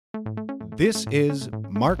This is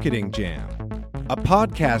Marketing Jam, a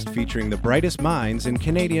podcast featuring the brightest minds in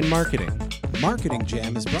Canadian marketing. Marketing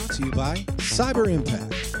Jam is brought to you by Cyber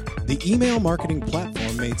Impact, the email marketing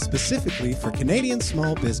platform made specifically for Canadian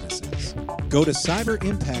small businesses. Go to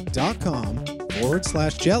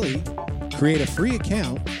cyberimpact.com/jelly, create a free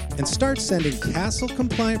account, and start sending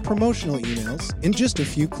CASL-compliant promotional emails in just a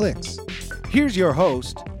few clicks. Here's your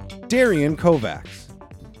host, Darian Kovacs.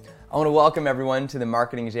 I want to welcome everyone to the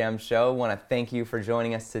Marketing Jam show. I want to thank you for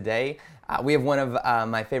joining us today. We have one of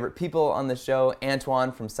my favorite people on the show,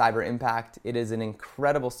 Antoine from Cyber Impact. It is an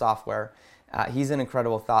incredible software. He's an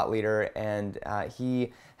incredible thought leader, and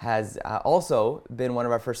he has also been one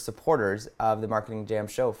of our first supporters of the Marketing Jam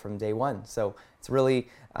show from day one. So it's really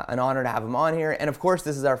an honor to have him on here. And of course,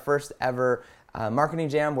 this is our first ever Marketing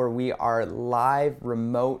Jam where we are live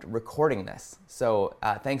remote recording this. So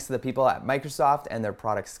thanks to the people at Microsoft and their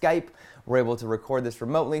product Skype, we're able to record this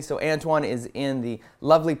remotely. So Antoine is in the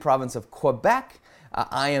lovely province of Quebec.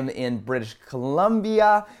 I am in British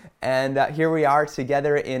Columbia, and here we are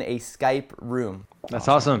together in a Skype room. That's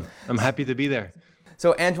awesome. I'm happy to be there.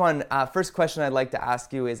 So Antoine, first question I'd like to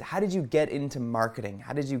ask you is, how did you get into marketing?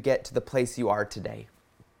 How did you get to the place you are today?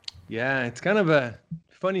 Yeah, it's kind of a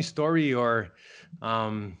funny story, or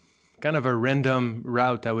kind of a random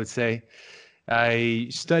route, I would say. I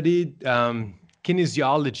studied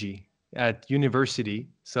kinesiology at university,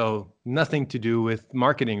 so nothing to do with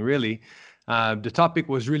marketing, really. The topic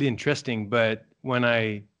was really interesting, but when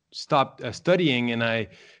I stopped studying and I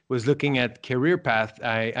was looking at career path,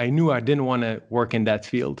 I knew I didn't want to work in that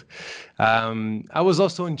field. I was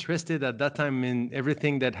also interested at that time in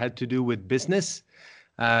everything that had to do with business.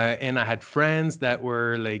 And I had friends that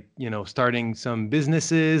were starting some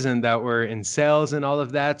businesses and that were in sales and all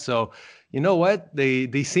of that. So, you know what?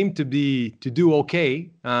 They seem to do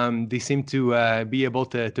okay. They seem to be able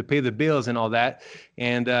to pay the bills and all that.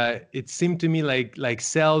 And it seemed to me like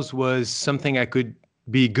sales was something I could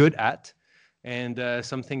be good at, and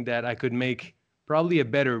something that I could make probably a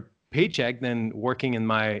better paycheck than working in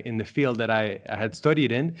the field that I had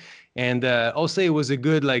studied in. And also it was a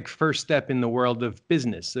good first step in the world of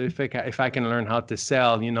business. So if I can learn how to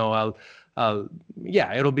sell, it'll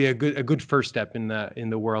be a good first step in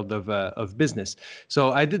the world of business.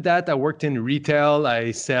 So I did that. I worked in retail.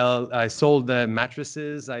 I sold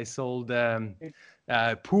mattresses. I sold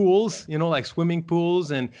pools, like swimming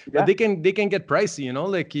pools, but they can get pricey,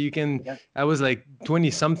 I was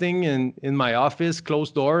 20 something in my office,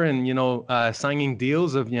 closed door, and signing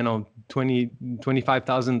deals of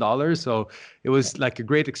 $25,000. So it was a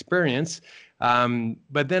great experience.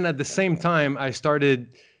 But then at the same time, I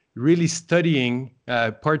started really studying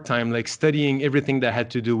part-time, studying everything that had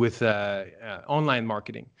to do with online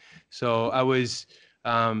marketing. So I was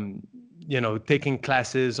taking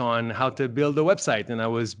classes on how to build a website, and I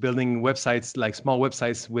was building websites, small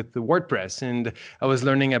websites with the WordPress, and I was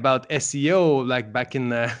learning about SEO, back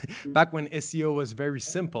when SEO was very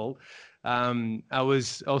simple. I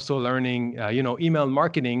was also learning, email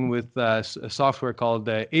marketing with a software called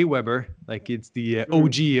Aweber, it's the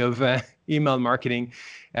OG of email marketing,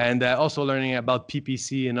 and also learning about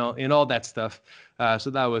PPC and all that stuff.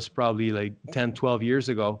 So that was probably 10, 12 years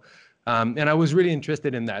ago. And I was really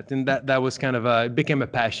interested in that, and that was kind of it became a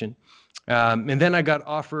passion. And then I got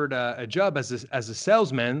offered a job as a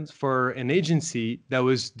salesman for an agency that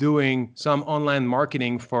was doing some online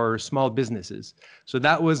marketing for small businesses. So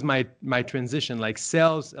that was my transition.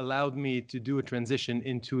 Sales allowed me to do a transition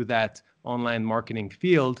into that online marketing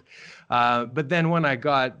field. But then when I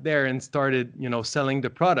got there and started, selling the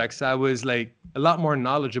products, I was a lot more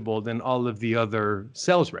knowledgeable than all of the other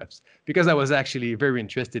sales reps, because I was actually very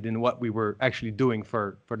interested in what we were actually doing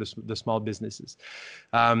for the small businesses.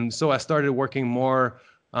 So I started working more,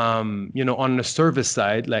 on the service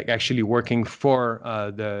side, actually working for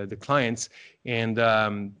the clients. And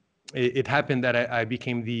it happened that I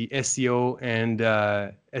became the SEO and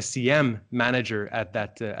SCM manager at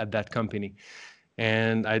that company.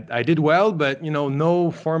 And I did well, but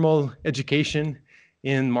no formal education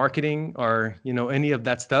in marketing or any of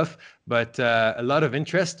that stuff, but a lot of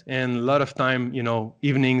interest and a lot of time,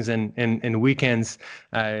 evenings and weekends,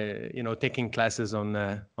 taking classes on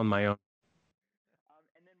my own.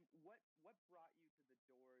 And then what brought you to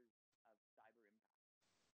the doors of Cyber Impact?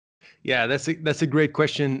 Yeah, that's a great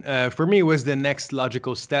question. For me, it was the next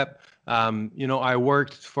logical step. I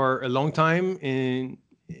worked for a long time in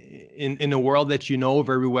a world that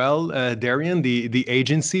very well, Darian, the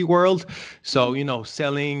agency world. So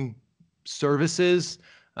selling services,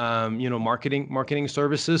 marketing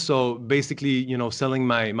services. So basically, selling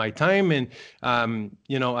my time. And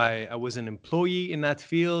I was an employee in that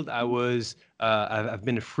field. I've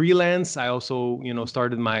been a freelance. I also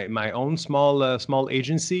started my own small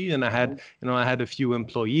agency, and I had a few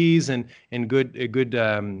employees and good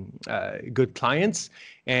clients,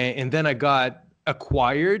 and then I got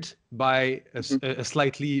acquired by a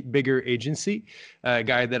slightly bigger agency, a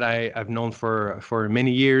guy that I've known for many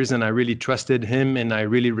years, and I really trusted him and I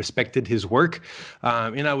really respected his work.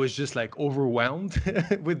 And I was just like overwhelmed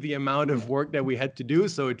with the amount of work that we had to do.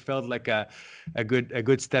 So it felt like a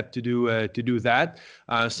good step to do that.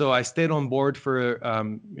 So I stayed on board for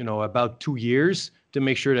about 2 years to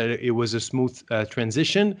make sure that it was a smooth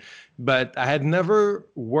transition. But I had never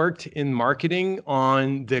worked in marketing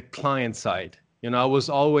on the client side. I was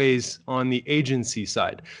always on the agency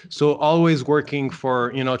side. So always working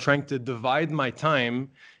for, trying to divide my time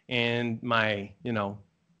and my,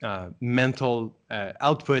 mental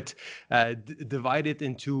output, divide it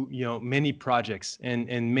into, many projects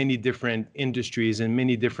and many different industries and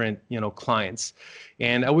many different, clients.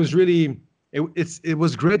 And I was really, it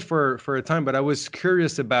was great for a time, but I was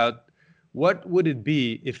curious about what would it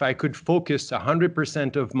be if I could focus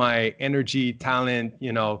 100% of my energy, talent,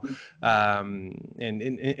 and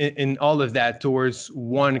all of that towards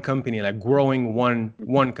one company, like growing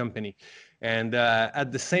one company. And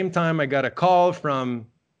at the same time, I got a call from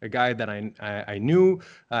a guy that I knew,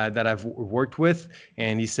 that I've worked with,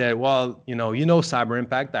 and he said, "Well, Cyber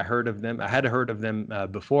Impact. I heard of them. I had heard of them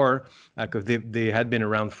before, because they had been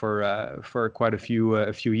around for quite a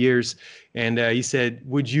few years." And he said,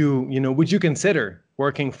 "Would you consider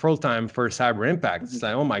working full time for Cyber Impact?" It's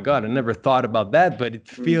like, oh my God, I never thought about that, but it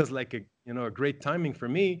feels like a great timing for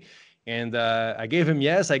me. And I gave him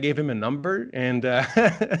yes. I gave him a number, and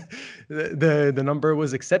the number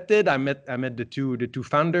was accepted. I met the two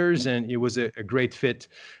founders, and it was a great fit,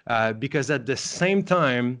 because at the same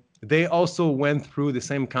time they also went through the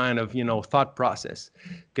same kind of thought process.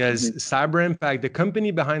 Because Cyber Impact, the company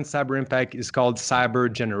behind Cyber Impact, is called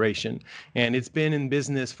Cyber Generation, and it's been in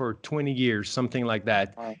business for 20 years, something like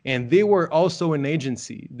that. And they were also an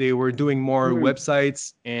agency. They were doing more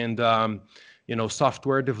websites and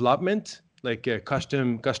software development, like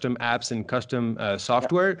custom apps and custom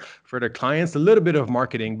software for their clients. A little bit of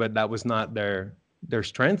marketing, but that was not their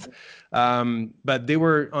strength. But they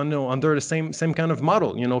were under the same kind of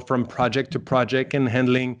model, from project to project and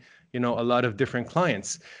handling, a lot of different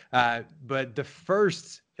clients. But the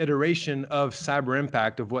first iteration of Cyber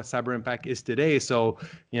Impact, of what Cyber Impact is today. So,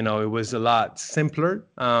 it was a lot simpler,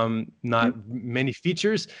 not many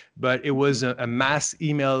features, but it was a mass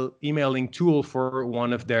emailing tool for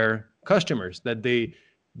one of their customers that they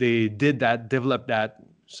developed that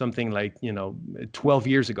something like 12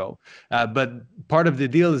 years ago. But part of the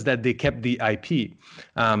deal is that they kept the IP.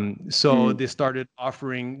 So they started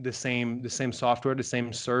offering the same software, the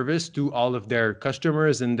same service to all of their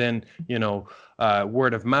customers, and then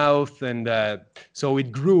word of mouth, and so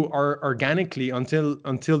it grew organically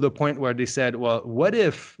until the point where they said, well, what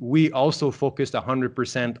if we also focused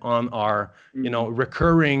 100% on our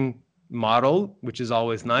recurring model, which is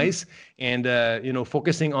always nice, and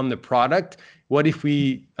focusing on the product. What if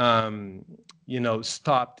we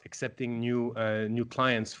stopped accepting new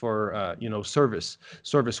clients for service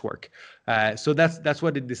work? So that's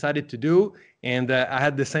what they decided to do. And I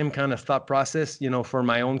had the same kind of thought process, for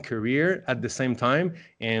my own career at the same time.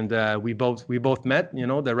 And we both met,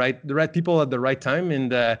 the right people at the right time.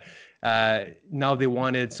 And now they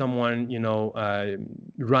wanted someone,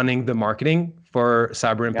 running the marketing for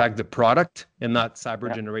Cyber Impact, the product, and not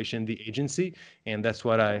Cyber Generation, the agency. And that's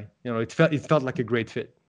what it felt like a great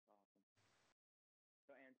fit.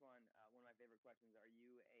 So Antoine, one of my favorite questions: are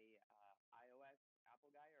you a iOS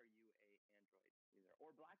Apple guy, or are you a Android user,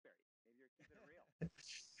 or BlackBerry? Maybe you're keeping it real.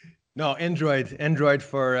 No, Android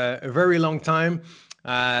for a very long time.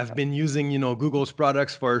 I've been using, Google's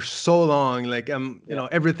products for so long. Like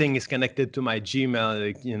everything is connected to my Gmail,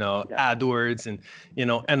 like AdWords and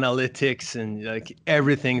analytics and like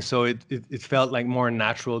everything. So it felt like more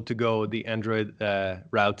natural to go the Android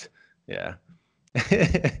route. Yeah. What are some of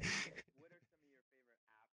your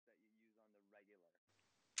favorite apps that you use on the regular?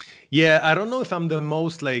 Yeah, I don't know if I'm the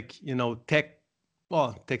most tech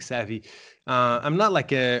savvy. I'm not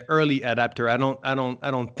like a early adapter. I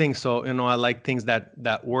don't think so. I like things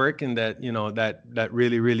that work and that that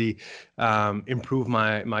really improve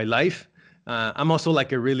my life. I'm also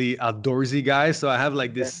like a really outdoorsy guy. So I have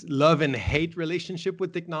like this love and hate relationship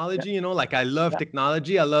with technology, like I love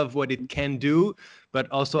technology. I love what it can do, but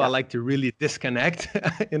also I like to really disconnect,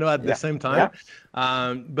 at the same time.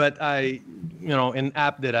 But an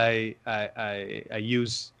app that I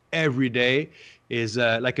use every day is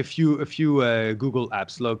like a few Google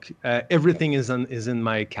apps. Look, everything is in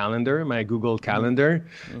my calendar, my Google Calendar.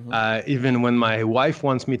 Even when my wife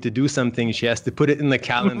wants me to do something, she has to put it in the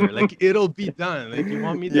calendar. Like it'll be done. Like you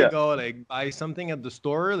want me to go like buy something at the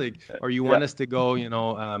store, like, or you want us to go,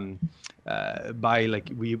 buy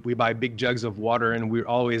like we buy big jugs of water and we're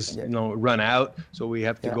always run out, so we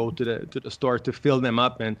have to go to the store to fill them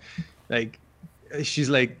up. And like she's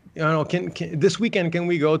like, can this weekend can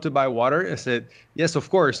we go to buy water? I said, yes, of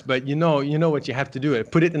course, but you know what you have to do.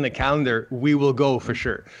 Put it in the calendar. We will go for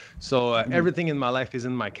sure. So everything in my life is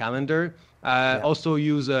in my calendar. I also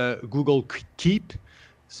use Google Keep.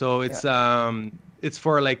 So it's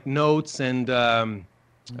for like notes and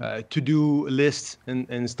to-do lists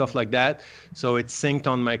and stuff like that. So it's synced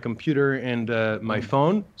on my computer and my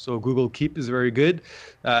phone. So Google Keep is very good.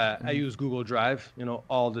 I use Google Drive,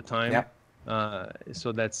 all the time. Yeah.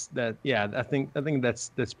 So that's that. Yeah, I think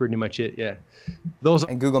that's pretty much it. Yeah, those.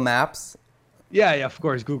 And Google Maps. Yeah, of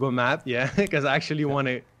course, Google Map. Yeah, because I actually want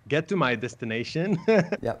to get to my destination.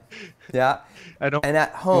 Yeah. I don't. And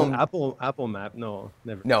at home, Apple Map. No,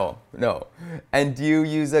 never. No. And do you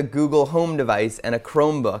use a Google Home device and a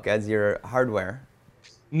Chromebook as your hardware?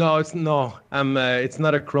 No, it's not a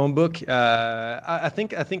Chromebook. I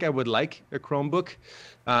think I would like a Chromebook.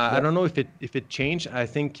 I don't know if it changed. I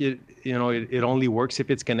think it only works if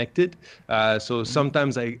it's connected. So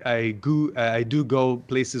sometimes I do go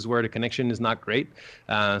places where the connection is not great.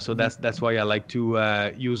 So that's why I like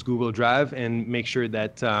to use Google Drive and make sure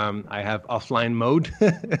that I have offline mode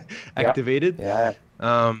activated. Yeah.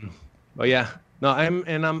 But yeah. No,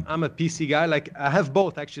 I'm a PC guy. Like I have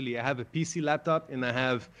both actually. I have a PC laptop and I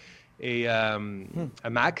have a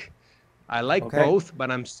Mac. I like both, but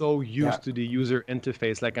I'm so used to the user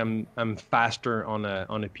interface. Like I'm faster on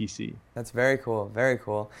a PC. That's very cool. Very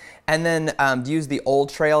cool. And then do you use the Old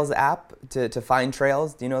Trails app to find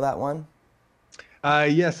trails? Do you know that one?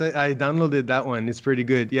 Yes, I downloaded that one. It's pretty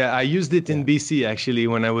good. Yeah, I used it in BC actually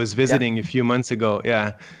when I was visiting a few months ago.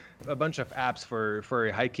 Yeah. A bunch of apps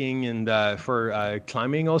for hiking and for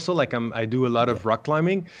climbing also. Like I do a lot of rock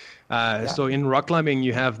climbing. So in rock climbing,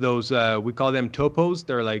 you have those, we call them topos.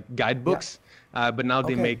 They're like guidebooks, but now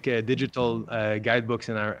they make digital guidebooks,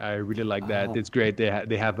 and I really like that. It's great.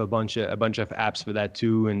 They have a bunch of apps for that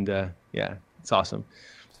too, and it's awesome.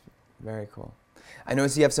 Very cool. I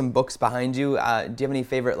notice you have some books behind you. Do you have any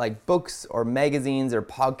favorite like books or magazines or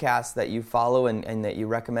podcasts that you follow and that you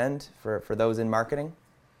recommend for those in marketing?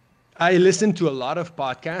 I listen to a lot of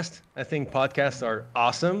podcasts. I think podcasts are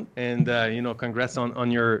awesome, and congrats on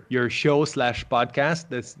your show / podcast.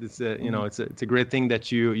 It's a great thing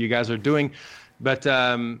that you guys are doing. But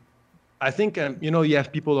I think you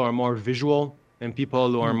have people who are more visual and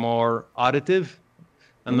people who are more auditive.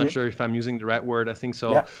 I'm not sure if I'm using the right word. I think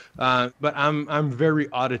so. Yeah. But I'm very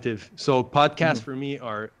auditive. So podcasts for me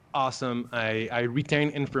are awesome. I retain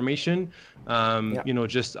information,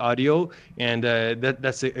 just audio, and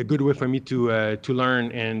that's a good way for me to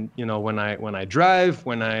learn. And when I drive,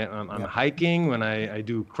 when I'm hiking, when I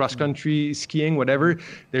do cross country skiing, whatever,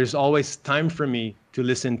 there's always time for me to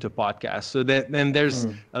listen to podcasts. So then there's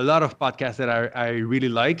a lot of podcasts that I really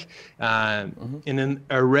like in an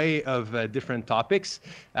array of different topics.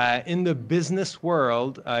 In the business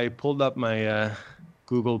world, I pulled up my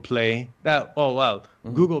Google Play.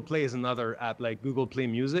 Google Play is another app. Like Google Play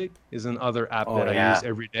Music is another app that I use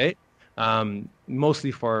every day,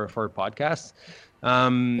 mostly for podcasts.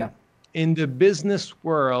 In the business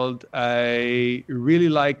world, I really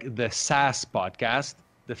like the SaaS podcast.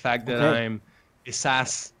 The fact that I'm a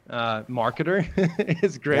SaaS marketer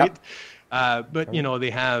is great. But they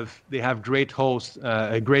have great hosts,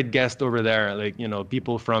 a great guest over there, like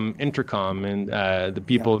people from Intercom and the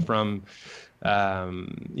people from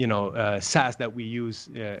SaaS that we use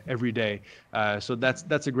every day. So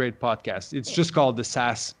that's a great podcast. It's just called the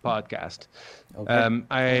SaaS podcast.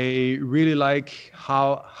 I really like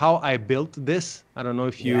how I built this. I don't know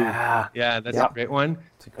if you, that's a great one.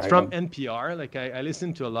 It's from NPR. Like I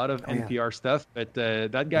listen to a lot of NPR stuff, but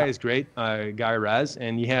that guy is great, Guy Raz,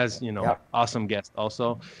 and he has, awesome guests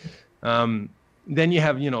also. Then you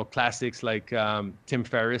have, classics like Tim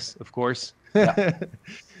Ferriss, of course.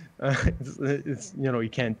 It's you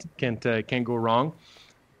can't go wrong.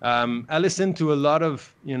 I listen to a lot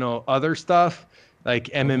of other stuff. like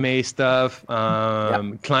MMA stuff,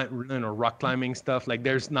 rock climbing stuff. Like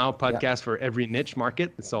there's now podcasts for every niche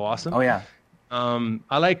market. It's so awesome. Oh yeah.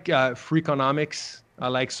 I like Freakonomics. I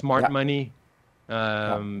like Smart Money,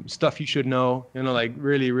 stuff you should know. Like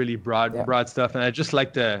really, really broad stuff. And I just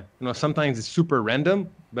like to, sometimes it's super random,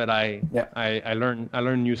 but I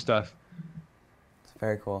learn new stuff. It's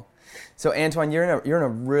very cool. So Antoine, you're in a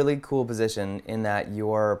really cool position in that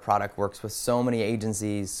your product works with so many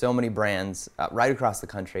agencies, so many brands right across the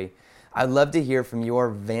country. I'd love to hear from your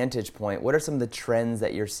vantage point. What are some of the trends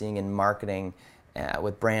that you're seeing in marketing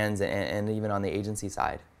with brands and even on the agency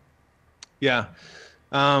side? Yeah.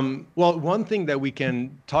 Well, one thing that we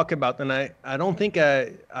can talk about, and I don't think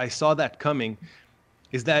I saw that coming,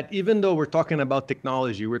 is that even though we're talking about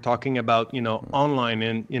technology, we're talking about, online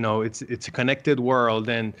and, it's a connected world,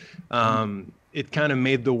 and it kind of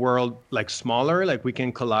made the world like smaller, like we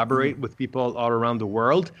can collaborate with people all around the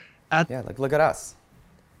world. Like look at us.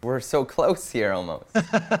 We're so close here almost. I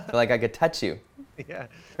feel like I could touch you. Yeah.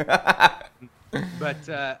 But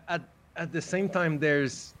at the same time,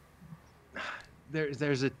 there's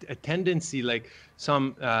a tendency, like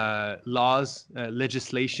some laws,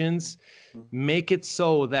 legislations make it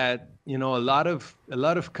so that a lot of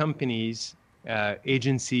companies,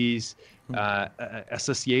 agencies,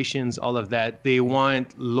 associations, all of that, they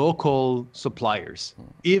want local suppliers,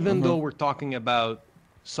 even though we're talking about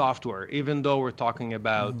software, even though we're talking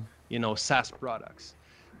about SaaS products.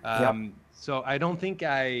 So I don't think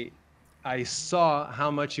I saw how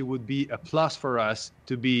much it would be a plus for us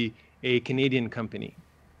to be a Canadian company.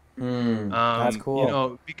 That's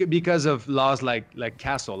cool. Because of laws like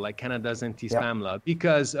CASL, like Canada's anti-spam law,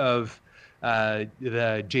 because of the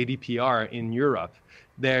GDPR in Europe,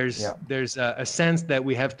 there's a sense that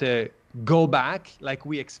we have to go back, like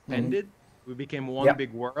we expanded. We became one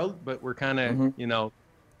big world, but we're kind of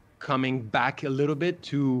coming back a little bit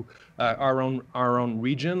to our own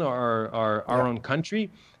region or our own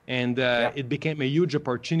country, and it became a huge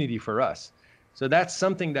opportunity for us. So that's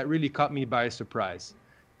something that really caught me by surprise.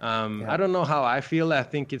 I don't know how I feel. I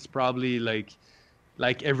think it's probably like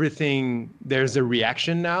everything. There's a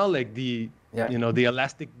reaction now, like the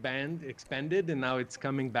elastic band expanded, and now it's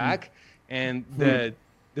coming back. And the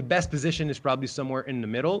best position is probably somewhere in the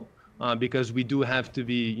middle, because we do have to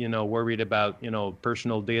be worried about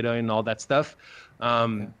personal data and all that stuff.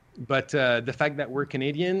 But the fact that we're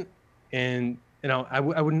Canadian, and I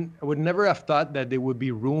would never have thought that there would be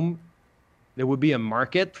a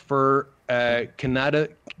market for a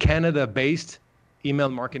Canada-based email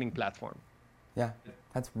marketing platform. Yeah,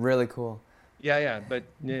 that's really cool. Yeah, but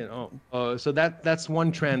so that's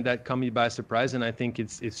one trend that caught me by surprise, and I think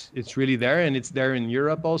it's really there, and it's there in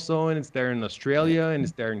Europe also, and it's there in Australia, and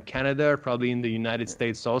it's there in Canada, probably in the United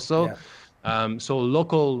States also. So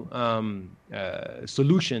local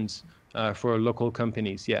solutions for local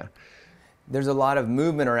companies. Yeah. There's a lot of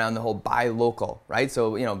movement around the whole buy local, right?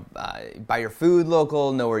 So, buy your food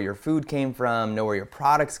local, know where your food came from, know where your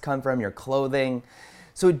products come from, your clothing.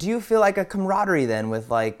 So do you feel like a camaraderie then with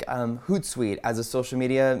like Hootsuite as a social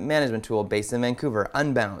media management tool based in Vancouver,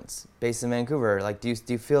 Unbounce based in Vancouver? Like, do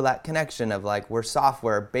you feel that connection of like we're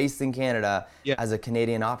software based in Canada as a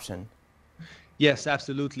Canadian option? Yes,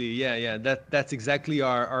 absolutely. Yeah. That's exactly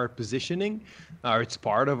our positioning. It's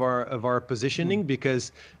part of our positioning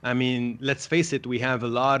because, I mean, let's face it, we have a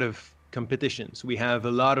lot of competitions. We have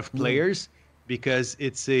a lot of players because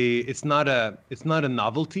it's not a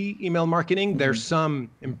novelty email marketing. There's some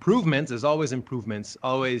improvements. There's always improvements.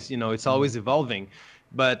 Always, it's always evolving.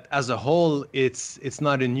 But as a whole, it's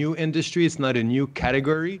not a new industry. It's not a new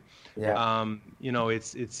category.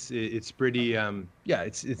 It's pretty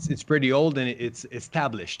it's pretty old and it's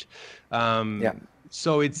established.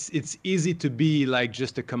 So it's easy to be like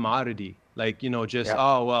just a commodity, like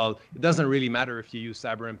oh well, it doesn't really matter if you use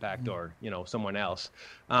Cyber Impact or someone else.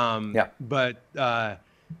 But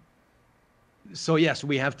so yes,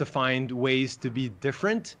 we have to find ways to be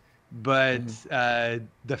different. But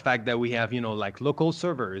the fact that we have, like local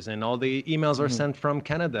servers and all the emails are sent from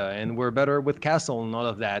Canada and we're better with CASL and all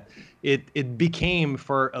of that, it became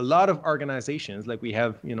for a lot of organizations, like we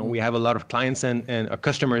have, we have a lot of clients and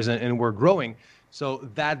customers and we're growing. So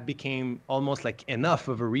that became almost like enough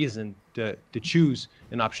of a reason to choose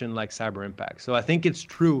an option like Cyber Impact. So I think it's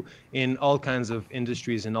true in all kinds of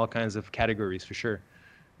industries and all kinds of categories for sure.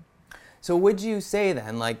 So would you say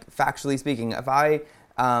then, like factually speaking, if I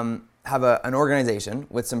have an organization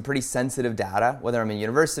with some pretty sensitive data, whether I'm a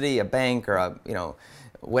university, a bank, or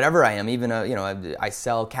whatever I am, even I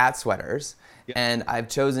sell cat sweaters, and I've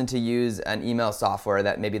chosen to use an email software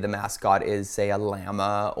that maybe the mascot is, say, a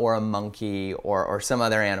llama or a monkey or some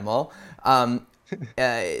other animal.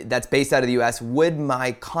 that's based out of the U.S., would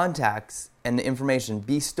my contacts and the information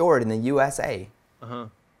be stored in the USA? Uh-huh.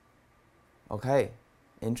 Okay,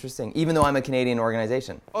 interesting. Even though I'm a Canadian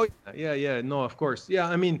organization. Oh yeah, no, of course. Yeah,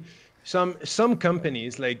 I mean, some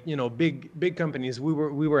companies, like, you know, big companies, we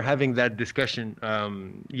were having that discussion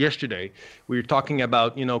yesterday. We were talking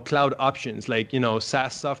about, you know, cloud options, like, you know,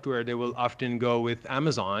 SaaS software, they will often go with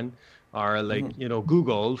Amazon or like, you know,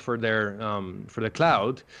 Google for their for the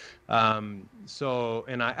cloud. So,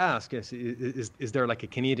 and I ask, is there like a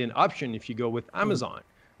Canadian option if you go with Amazon?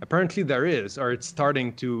 Apparently there is, or it's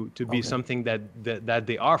starting to be something that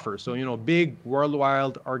they offer. So, you know, big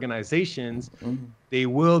worldwide organizations, they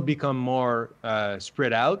will become more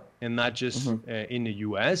spread out and not just in the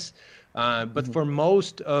US. But for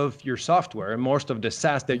most of your software, most of the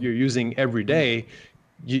SaaS that you're using every day,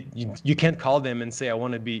 you can't call them and say, I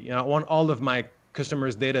want to be, you know, I want all of my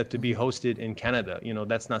customers' data to be hosted in Canada. You know,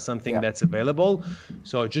 that's not something that's available.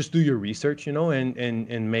 So just do your research, you know,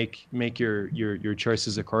 and make your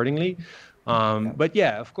choices accordingly. But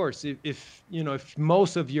yeah, of course, if you know, if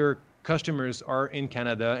most of your customers are in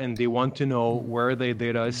Canada and they want to know where their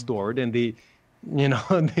data is stored, and they, you know,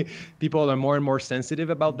 people are more and more sensitive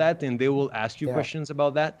about that, and they will ask you questions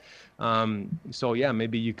about that. So yeah,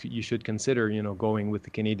 maybe you should consider, you know, going with the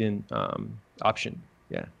Canadian option.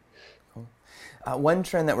 Yeah. One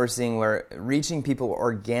trend that we're seeing where reaching people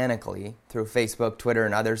organically through Facebook, Twitter,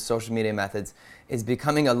 and other social media methods is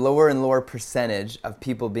becoming a lower and lower percentage of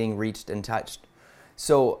people being reached and touched.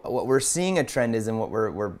 So what we're seeing a trend is, and what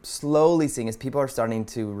we're slowly seeing is, people are starting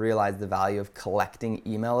to realize the value of collecting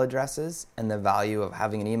email addresses and the value of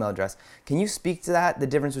having an email address. Can you speak to that, the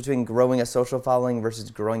difference between growing a social following versus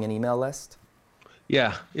growing an email list?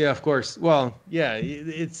 Yeah, of course. Well, yeah,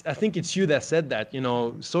 I think it's you that said that, you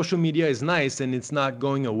know, social media is nice and it's not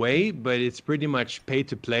going away, but it's pretty much pay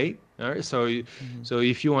to play. All right? So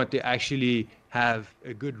if you want to actually have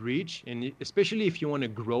a good reach, and especially if you want to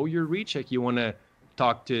grow your reach, like you want to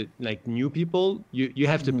talk to like new people, you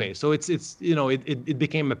have to pay. So it's you know, it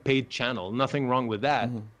became a paid channel. Nothing wrong with that,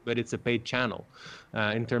 but it's a paid channel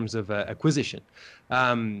in terms of acquisition.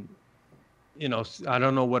 You know, I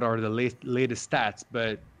don't know what are the latest stats,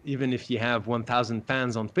 but even if you have 1,000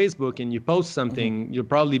 fans on Facebook and you post something, you'll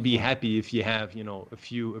probably be happy if you have, you know, a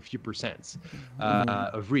few percents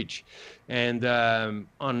of reach. And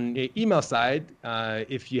on the email side,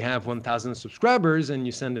 if you have 1,000 subscribers and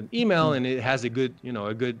you send an email and it has a good, you know,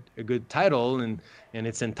 a good title and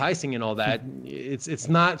it's enticing and all that, it's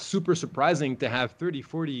not super surprising to have 30,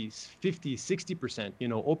 40, 50, 60%, you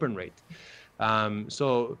know, open rate.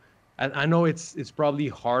 So I know it's probably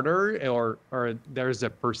harder, or there's a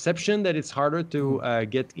perception that it's harder to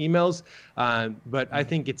get emails, but I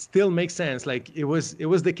think it still makes sense. Like it was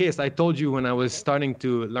the case. I told you when I was starting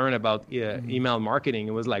to learn about email marketing,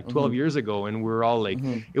 it was like 12 years ago, and we're all like,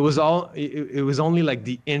 it was only like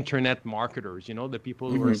the internet marketers, you know, the people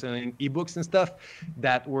who were selling ebooks and stuff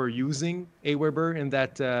that were using Aweber and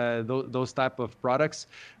that those type of products,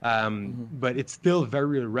 but it's still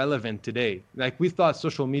very relevant today. Like we thought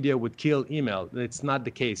social media would kill email. It's not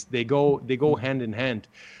the case. They go hand in hand,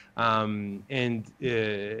 and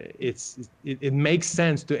it makes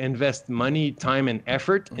sense to invest money, time, and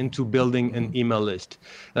effort into building an email list.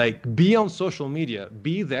 Like be on social media,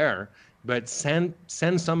 be there, but send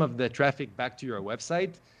some of the traffic back to your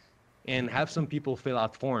website, and have some people fill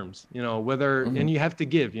out forms, you know, whether, and you have to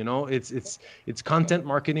give, you know, it's content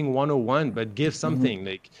marketing 101, but give something.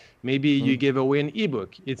 Like maybe you give away an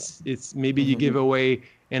ebook. It's maybe you give away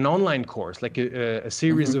an online course, like a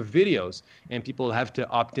series of videos, and people have to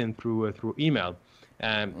opt in through email.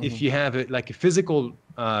 If you have like a physical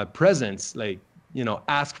presence, like, you know,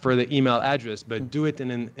 ask for the email address, but do it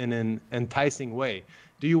in an enticing way.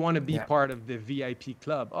 Do you want to be part of the VIP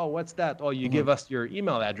club? Oh, what's that? Oh, you give us your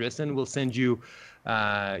email address and we'll send you,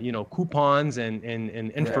 you know, coupons and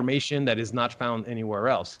information that is not found anywhere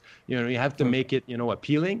else. You know, you have to make it, you know,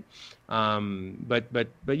 appealing. But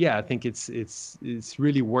yeah, I think it's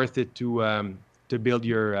really worth it to build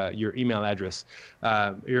your email address,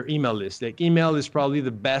 your email list. Like email is probably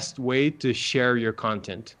the best way to share your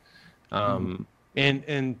content.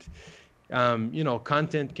 You know,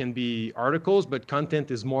 content can be articles, but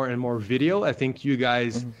content is more and more video. I think you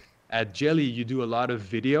guys at Jelly, you do a lot of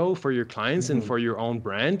video for your clients and for your own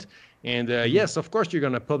brand. And yes, of course, you're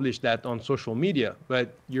going to publish that on social media,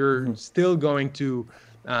 but you're still going to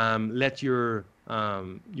let your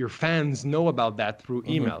fans know about that through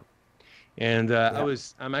email. And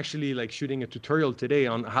I'm actually like shooting a tutorial today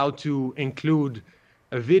on how to include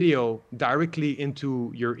a video directly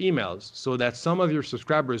into your emails so that some of your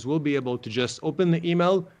subscribers will be able to just open the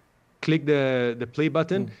email, click the play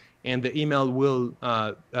button, and the email will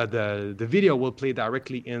the video will play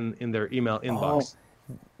directly in their email inbox.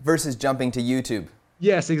 Versus jumping to YouTube.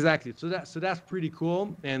 Yes, exactly. So that's pretty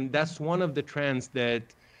cool, and that's one of the trends that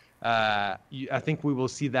I think we will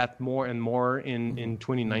see that more and more in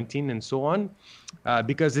 2019 and so on,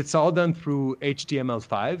 because it's all done through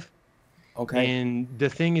HTML5. Okay. And the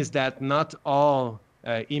thing is that not all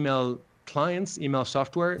email clients, email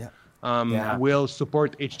software, will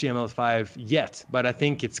support HTML5 yet, but I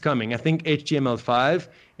think it's coming. I think HTML5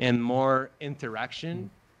 and more interaction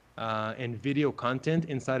and video content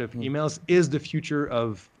inside of emails is the future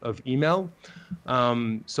of email.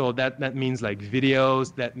 So that means like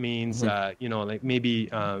videos, that means, like maybe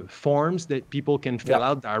forms that people can fill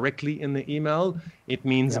out directly in the email. It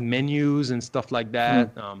means menus and stuff like that.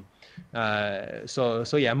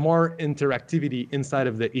 So yeah, more interactivity inside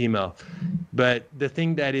of the email. But the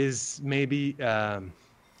thing that is maybe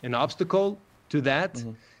an obstacle to that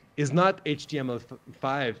is not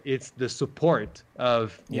HTML5. It's the support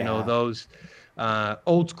of those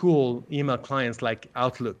old school email clients like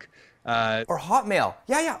Outlook or Hotmail.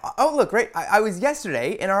 Outlook, right? I was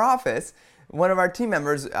yesterday in our office. One of our team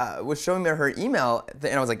members was showing me her email,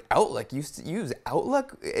 and I was like, Outlook? You used to use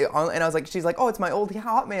Outlook? And I was like, she's like, oh, it's my old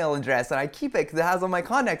Hotmail address, and I keep it because it has all my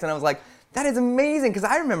contacts. And I was like, that is amazing, because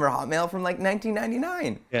I remember Hotmail from like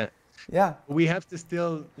 1999. Yeah. We have to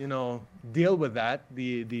still, deal with that,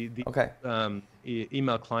 the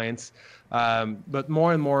email clients. But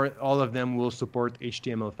more and more, all of them will support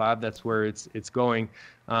HTML5. That's where it's going.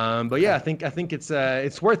 But yeah, I think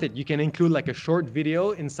it's worth it. You can include like a short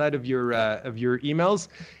video inside of your emails,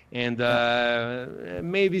 and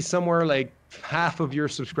maybe somewhere like half of your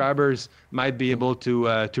subscribers might be able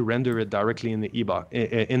to render it directly in the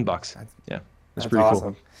inbox. That's pretty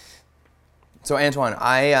awesome. Cool. So Antoine,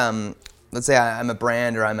 let's say I'm a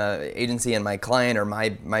brand or I'm an agency, and my client or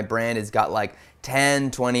my brand has got like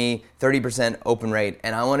 10, 20, 30% open rate,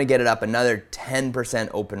 and I want to get it up another 10%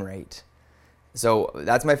 open rate. So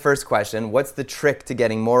that's my first question. What's the trick to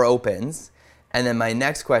getting more opens? And then my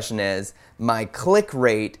next question is, my click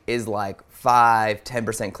rate is like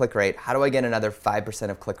 5-10% click rate. How do I get another 5%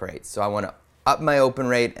 of click rate? So I want to up my open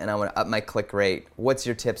rate and I want to up my click rate. What's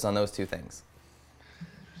your tips on those two things?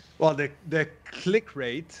 Well, the click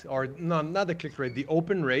rate, or no, not the click rate, the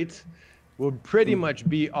open rate will pretty much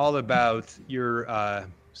be all about your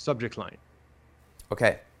subject line.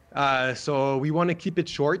 Okay. So we want to keep it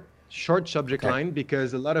short subject line,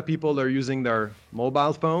 because a lot of people are using their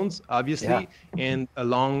mobile phones, obviously, and a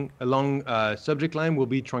long subject line will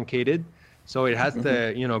be truncated. So it has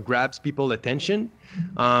to, grabs people attention.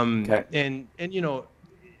 And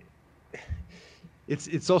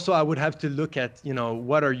it's also, I would have to look at,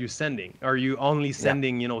 what are you sending? Are you only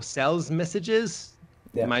sending, sales messages?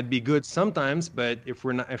 It might be good sometimes, but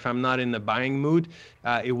if I'm not in the buying mood,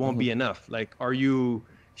 it won't be enough. Like, are you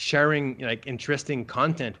sharing like interesting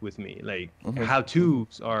content with me, like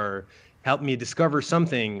how-tos, or help me discover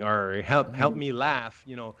something, or help me laugh?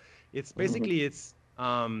 It's basically it's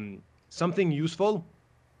something useful,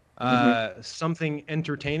 something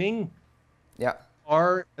entertaining,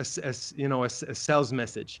 or a sales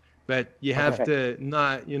message. But you have to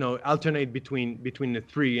not alternate between the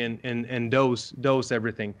three and those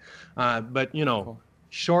everything. But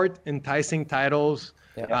short, enticing titles.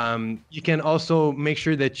 You can also make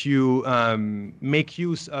sure that you make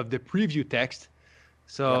use of the preview text.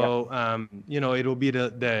 So it'll be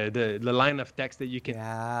the line of text that you can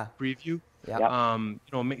preview.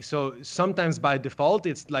 So sometimes by default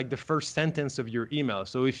it's like the first sentence of your email.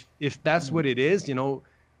 So if that's what it is,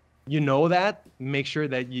 that, make sure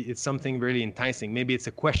that it's something really enticing. Maybe it's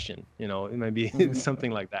a question. It might be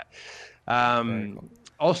something like that. Cool.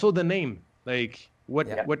 Also the name, like.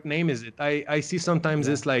 What name is it? I see sometimes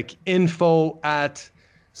it's like info at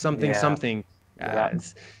something something.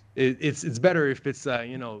 It's better if it's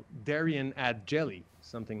Darian at jelly,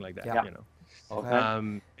 something like that.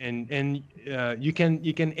 And you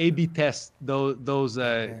can A/B test those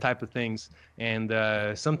type of things,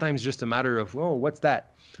 and sometimes just a matter of, what's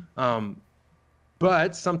that?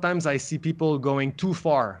 But sometimes I see people going too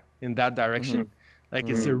far in that direction. Like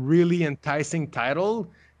it's a really enticing title,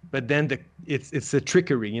 but then it's a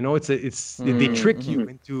trickery, they trick you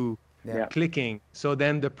into clicking. So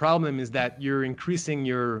then the problem is that you're increasing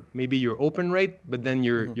your open rate, but then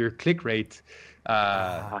your click rate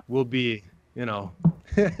will be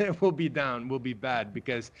will be down, will be bad,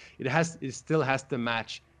 because it still has to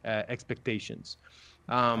match expectations.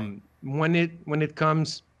 When it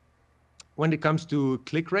comes to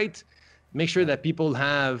click rate, make sure that people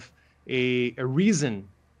have a reason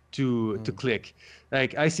to click.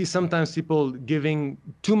 Like I see sometimes people giving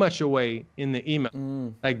too much away in the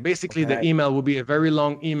email. Like basically the email will be a very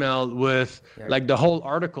long email with like the whole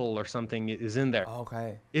article or something is in there.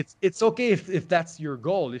 Okay. It's okay if that's your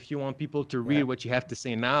goal, if you want people to read what you have to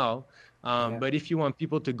say now. But if you want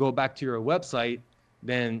people to go back to your website,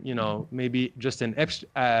 then maybe just an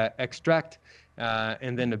extract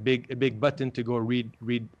and then a big button to go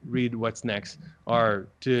read what's next, or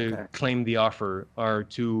to claim the offer, or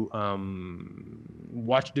to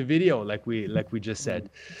watch the video like we just said.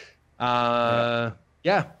 And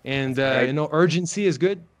urgency is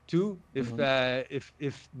good too if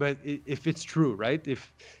it's true, right?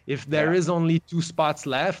 If there is only 2 spots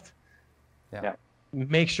left,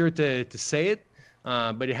 make sure to say it.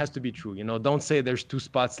 But it has to be true. Don't say there's 2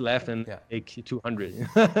 spots left and take 200.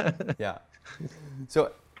 Yeah.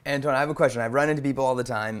 So, Antoine, I have a question. I've run into people all the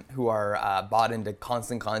time who are bought into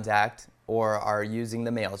Constant Contact or are using the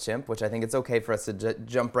MailChimp, which I think it's okay for us to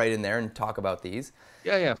jump right in there and talk about these.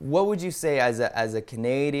 Yeah. What would you say as a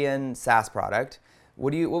Canadian SaaS product?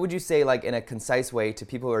 What would you say, like, in a concise way, to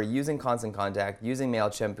people who are using Constant Contact, using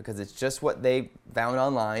MailChimp, because it's just what they found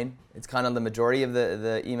online? It's kind of the majority of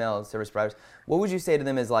the email service providers. What would you say to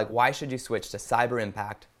them is like, why should you switch to Cyber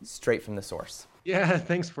Impact straight from the source? Yeah,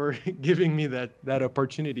 thanks for giving me that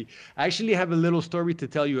opportunity. I actually have a little story to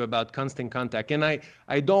tell you about Constant Contact, and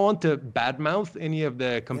I don't want to badmouth any of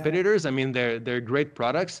the competitors. I mean, they're great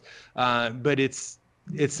products, but it's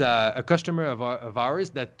a customer of ours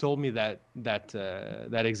that told me that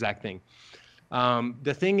exact thing.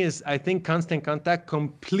 The thing is, I think Constant Contact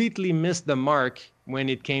completely missed the mark when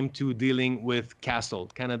it came to dealing with Castle,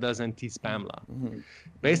 Canada's anti-spam law.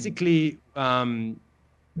 Basically,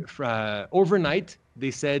 overnight,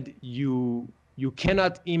 they said you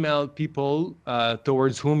cannot email people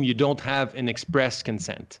towards whom you don't have an express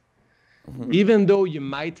consent, even though you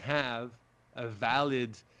might have a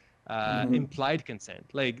valid implied consent.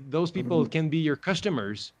 Like those people can be your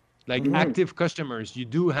customers, like active customers. You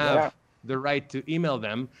do have the right to email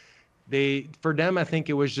them. For them, I think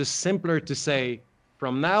it was just simpler to say,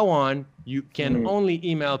 from now on, you can only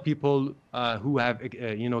email people who have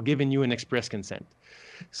given you an express consent.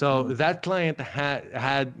 So that client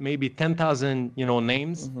had maybe 10,000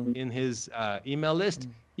 names in his email list.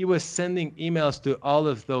 He was sending emails to all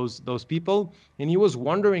of those people, and he was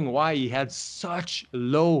wondering why he had such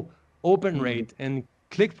low open rate and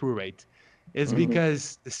click-through rate. It's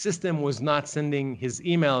because the system was not sending his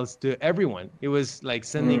emails to everyone. It was like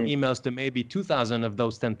sending emails to maybe 2,000 of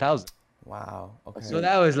those 10,000. Wow. Okay. So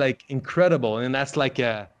that was like incredible, and that's like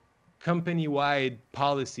a company-wide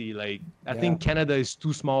policy. Like I think Canada is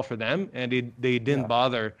too small for them, and they didn't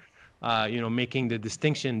bother, making the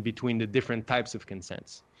distinction between the different types of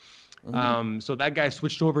consents. So that guy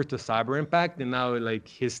switched over to Cyber Impact, and now like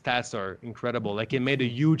his stats are incredible. Like it made a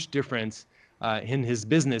huge difference in his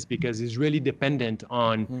business because he's really dependent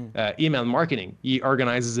on email marketing. He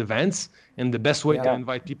organizes events, and the best way to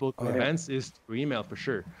invite people to events is through email for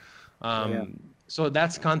sure. So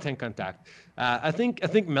that's Constant Contact. I think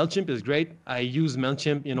MailChimp is great. I use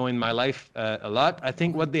MailChimp, in my life a lot. I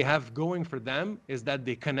think what they have going for them is that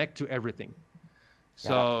they connect to everything.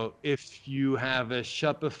 So if you have a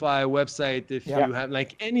Shopify website, if you have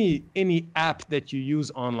like any app that you use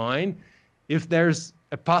online, if there's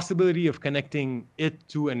a possibility of connecting it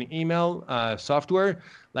to an email software,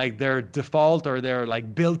 like their default or their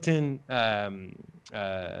like built-in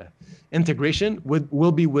integration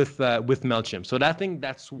will be with MailChimp. So I think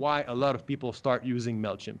that's why a lot of people start using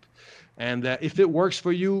MailChimp. And if it works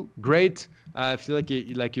for you, great. If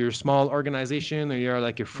you're a small organization or you're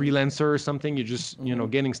like a freelancer or something, you're just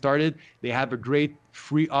getting started, they have a great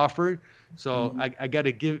free offer. So I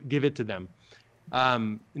gotta give it to them.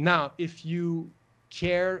 Now, if you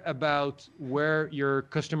care about where your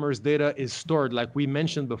customers' data is stored, like we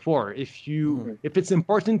mentioned before, if it's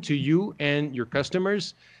important to you and your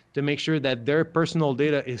customers to make sure that their personal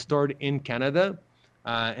data is stored in Canada,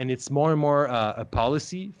 and it's more and more a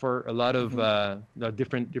policy for a lot of the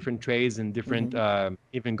different trades and different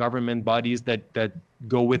even government bodies that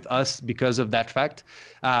go with us because of that fact,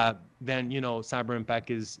 then Cyber Impact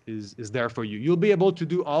is there for you. You'll be able to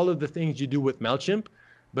do all of the things you do with MailChimp,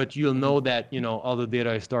 but you'll know that all the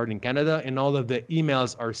data is stored in Canada and all of the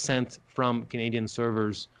emails are sent from Canadian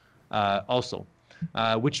servers also,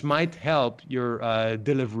 which might help your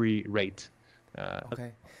delivery rate.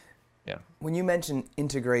 Okay. Yeah. When you mention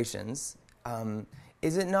integrations,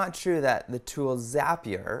 is it not true that the tool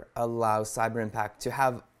Zapier allows Cyber Impact to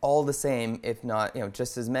have all the same, if not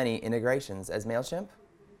just as many integrations as MailChimp?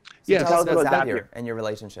 So Yes. tell us Tell us about about Zapier and your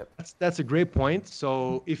relationship. That's a great point.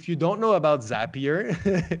 So if you don't know about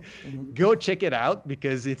Zapier, go check it out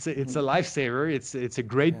because it's a lifesaver. It's a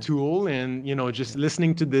great tool, and just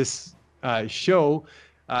listening to this show,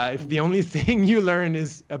 if the only thing you learn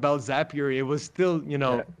is about Zapier, it was still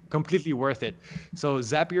completely worth it. So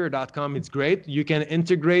Zapier.com, it's great. You can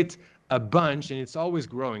integrate a bunch, and it's always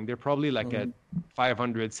growing. They're probably like at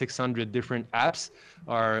 500, 600 different apps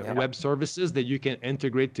or web services that you can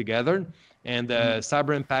integrate together. And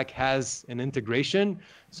Cyber Impact has an integration.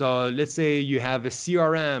 So let's say you have a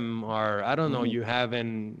CRM, or I don't know, you have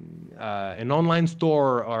an online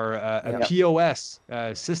store or a POS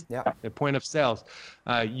system, a point of sales.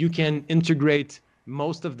 You can integrate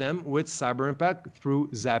most of them with Cyber Impact through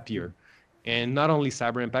Zapier, and not only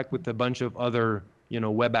Cyber Impact, with a bunch of other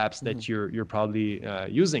web apps that you're probably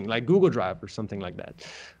using, like Google Drive or something like that.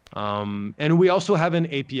 And we also have an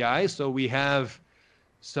API, so we have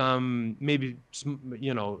some maybe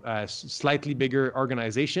slightly bigger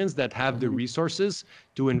organizations that have the resources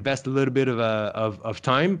to invest a little bit of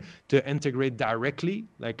time to integrate directly.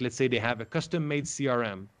 Like, let's say they have a custom-made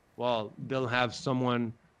CRM. Well, they'll have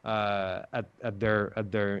someone on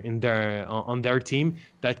their team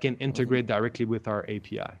that can integrate directly with our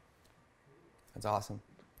API. That's awesome.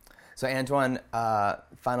 So Antoine,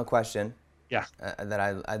 final question. Yeah. That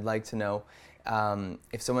I'd like to know,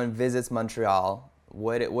 if someone visits Montreal,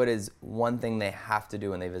 what is one thing they have to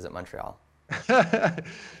do when they visit Montreal?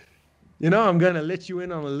 I'm gonna let you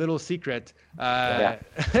in on a little secret. And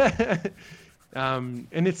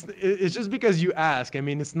it's just because you ask. I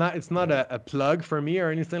mean, it's not a plug for me or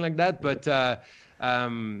anything like that, but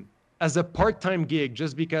as a part-time gig,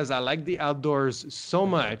 just because I like the outdoors so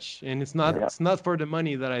much, and it's not for the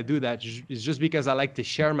money that I do that. It's just because I like to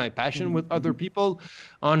share my passion with other people.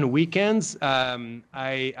 On weekends,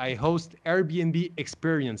 I host Airbnb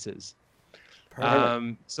experiences.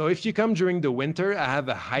 So if you come during the winter, I have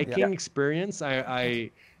a hiking experience.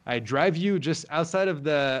 I drive you just outside of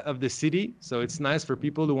the city, so it's nice for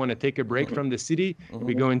people who want to take a break from the city.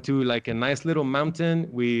 We go into like a nice little mountain.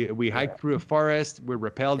 We hike through a forest. We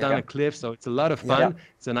rappel down a cliff, so it's a lot of fun.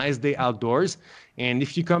 It's a nice day outdoors. And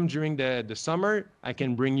if you come during the summer, I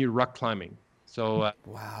can bring you rock climbing. So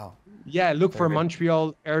wow. Yeah, look for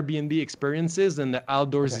Montreal Airbnb experiences, and the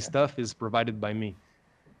outdoorsy stuff is provided by me.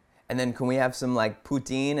 And then can we have some like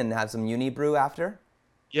poutine and have some Unibrew after?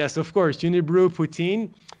 Yes, of course. Unibrew, poutine.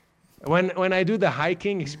 When I do the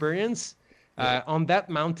hiking experience, on that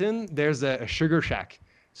mountain, there's a sugar shack.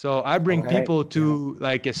 So I bring people to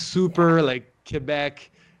like a super like Quebec,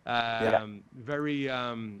 very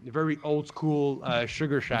old school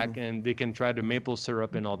sugar shack, and they can try the maple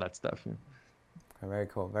syrup and all that stuff. Yeah. Very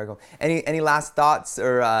cool, very cool. Any last thoughts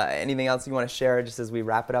or anything else you want to share just as we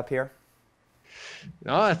wrap it up here?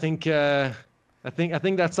 No, I think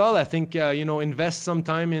that's all. I think invest some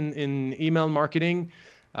time in email marketing.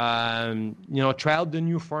 Try out the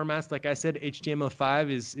new formats. Like I said, HTML5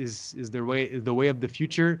 is the way of the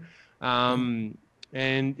future.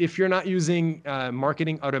 And if you're not using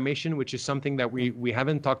marketing automation, which is something that we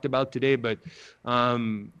haven't talked about today, but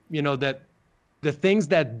that the things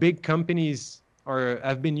that big companies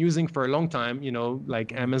have been using for a long time,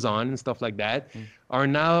 like Amazon and stuff like that, are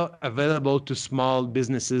now available to small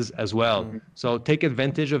businesses as well. So take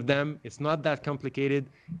advantage of them. It's not that complicated,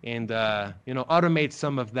 and automate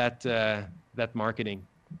some of that marketing.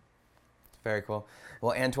 Very cool.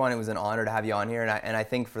 Well, Antoine, it was an honor to have you on here, and I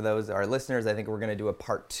think for our listeners, I think we're going to do a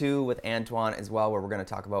part 2 with Antoine as well, where we're going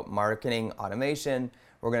to talk about marketing automation.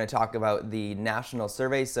 We're going to talk about the national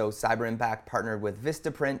survey. So Cyber Impact partnered with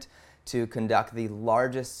Vistaprint to conduct the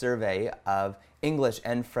largest survey of English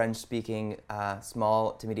and French-speaking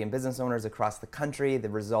small to medium business owners across the country. The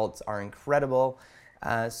results are incredible.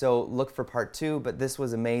 So look for part 2, but this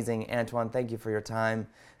was amazing. Antoine, thank you for your time.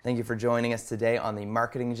 Thank you for joining us today on the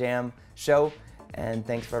Marketing Jam show, and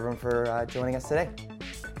thanks for everyone for joining us today.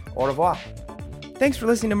 Au revoir. Thanks for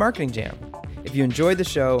listening to Marketing Jam. If you enjoyed the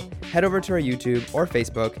show, head over to our YouTube or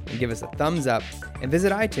Facebook and give us a thumbs up, and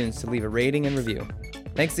visit iTunes to leave a rating and review.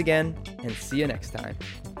 Thanks again, and see you next time.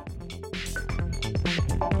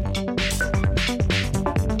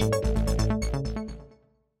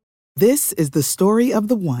 This is the story of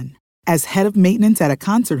the one. As head of maintenance at a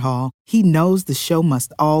concert hall, he knows the show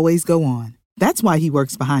must always go on. That's why he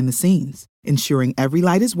works behind the scenes, ensuring every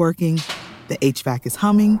light is working, the HVAC is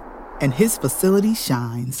humming, and his facility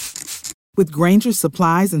shines. With Grainger's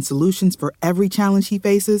supplies and solutions for every challenge he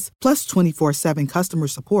faces, plus 24/7 customer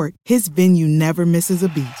support, his venue never misses a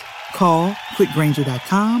beat. Call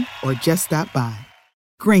quickgrainger.com or just stop by.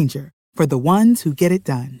 Grainger, for the ones who get it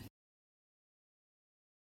done.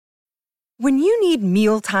 When you need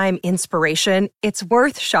mealtime inspiration, it's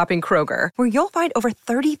worth shopping Kroger, where you'll find over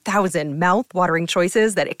 30,000 mouth-watering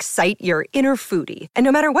choices that excite your inner foodie. And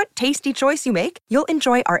no matter what tasty choice you make, you'll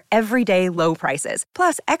enjoy our everyday low prices,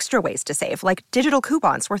 plus extra ways to save, like digital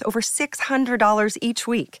coupons worth over $600 each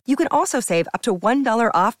week. You can also save up to $1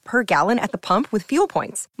 off per gallon at the pump with fuel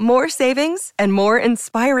points. More savings and more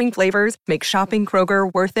inspiring flavors make shopping Kroger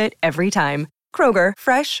worth it every time. Kroger,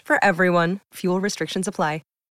 fresh for everyone. Fuel restrictions apply.